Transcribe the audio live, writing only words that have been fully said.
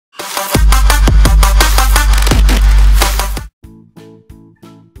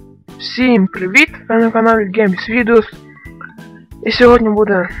Всім привіт! Ви на каналі Games. І сьогодні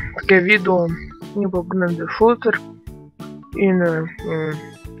буде таке відео ніби не шутер і не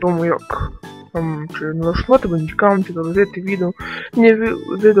тому як чи налаштувати, або нікам, чи залазити відео. Мені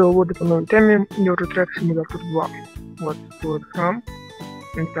відео буде по новій темі Євротрек Симулятор 2. От тут грам.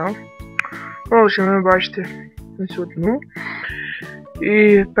 Так. Ну, лише ви бачите ось одну.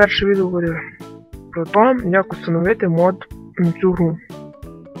 І перше відео буде про те, як установити мод на цю гру.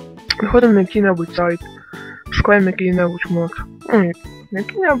 Виходимо на який-небудь сайт, шукаємо який-небудь мод. Ну,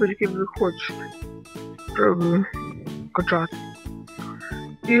 який-небудь, який ви хочете, щоб качати.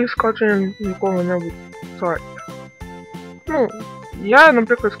 І скачуємо якого-небудь сайту. Ну, я,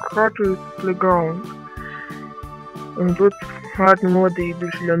 наприклад, скачую Playground. Тут гарні моди і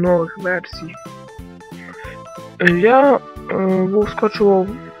більше для нових версій. Я скачував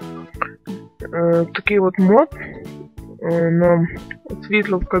такий от мод на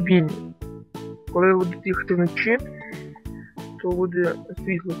світло в кабіні. Коли ви будете їхати вночі, то буде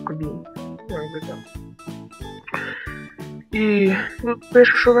світло в кабіні. І тут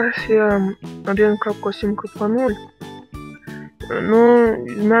пише, що версія 1.7.0. Ну,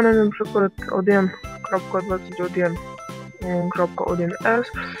 в мене, наприклад, 1.21.1s,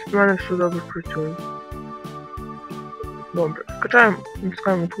 в мене все добре працює. Добре, скачаємо,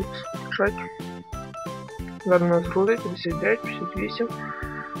 натискаємо тут скачати. Зараз у нас грузить 59, 58.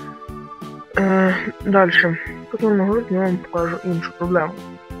 Далі. Потім на грудь я вам покажу іншу проблему.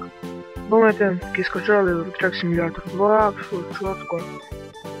 Думаєте, такі скачали Євротрек Симулятор 2, все чітко.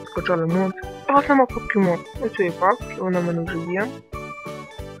 Скачали мод. У вас нема папки мод. Ось цієї папки, вона в мене вже є.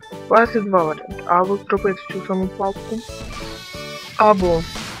 У вас є два варіанти. Або зробити цю саму папку, або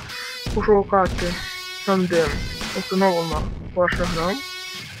пошукати там, де установлена ваша гра.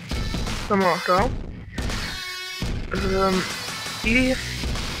 Сама гра. І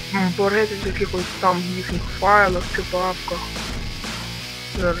поритись в якихось там їхніх файлах чи папках.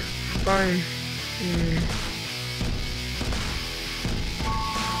 Зараз шукаємо.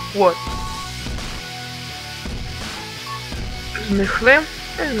 От. Знайшли.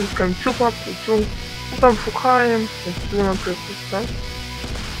 І натискаємо цю папку, цю. Ну, там шукаємо, цю, наприклад, так.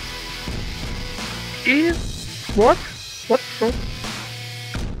 І от все.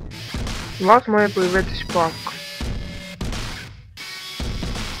 У вас має появитись папка.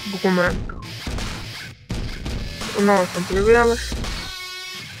 В документах. Вона у вас там появилась.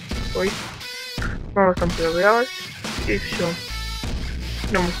 Ой. Вона у вас там появилась. І все.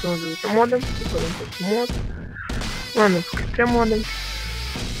 Прямо встановлюєте модем. Заходимо по мод. У мене поки 3 модем.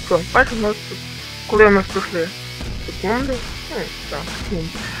 Все, бачите, у нас тут, коли у нас пройшли секунди. Ну, так, секунди.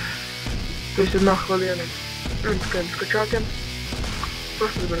 Тобто 1 хвилина. Натискаємо скачати.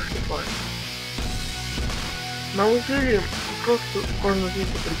 Просто зберегти файл. На узілі просто можна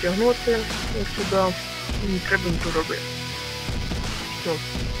звідти притягнути сюди, не треба нічого робити. Все.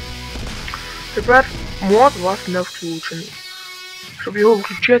 Тепер мод у вас не включений. Щоб його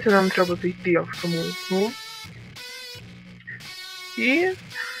включити, нам треба зайти в саму гру. І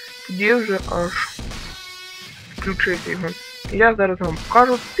тоді вже аж включити його. Я зараз вам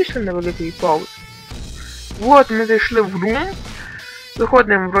покажу після невеликої паузи. От ми зайшли в гру.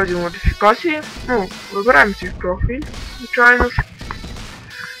 Заходимо в розділ модифікації, ну, вибираємо свій профіль, звичайно ж.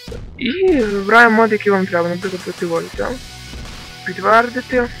 І вибираємо мод, який вам треба, наприклад, противоліття.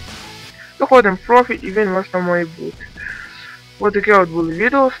 Підтвердити. Заходимо в профіль і він у вас там має бути. Ось таке от було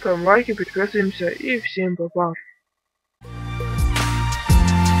відео, ставимо лайки, підписуємося і всім па-па.